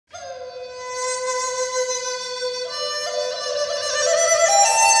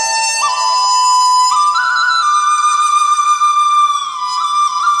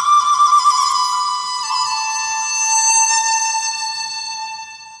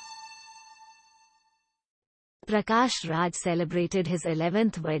Prakash Raj celebrated his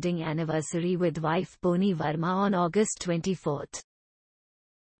 11th wedding anniversary with wife Poni Verma on August 24.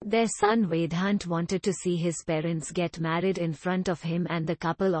 Their son Vedant wanted to see his parents get married in front of him and the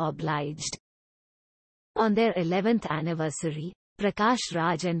couple obliged. On their 11th anniversary, Prakash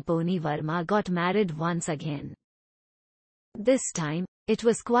Raj and Poni Verma got married once again. This time, it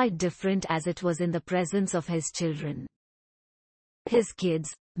was quite different as it was in the presence of his children. His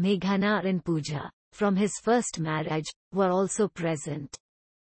kids, Meghana and Pooja, from his first marriage, were also present.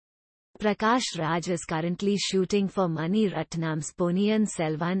 Prakash Raj is currently shooting for Mani Ratnam's Ponniyin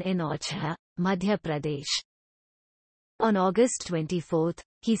Selvan in Ocha, Madhya Pradesh. On August 24,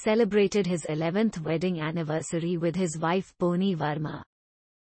 he celebrated his 11th wedding anniversary with his wife Poni Verma.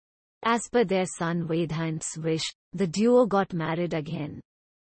 As per their son Vedant's wish, the duo got married again.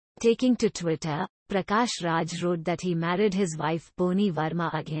 Taking to Twitter, Prakash Raj wrote that he married his wife Poni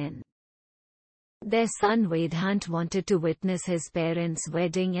Verma again. Their son Vedant wanted to witness his parents'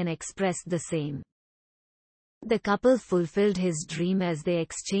 wedding and expressed the same. The couple fulfilled his dream as they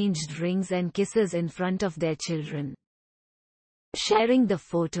exchanged rings and kisses in front of their children. Sharing the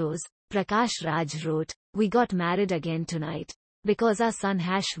photos, Prakash Raj wrote, "We got married again tonight, because our son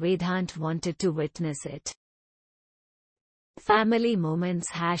Vedant wanted to witness it. Family moments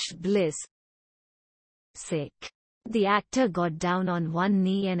bliss." Sick. The actor got down on one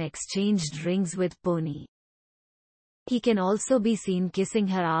knee and exchanged rings with Poni. He can also be seen kissing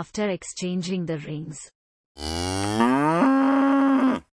her after exchanging the rings.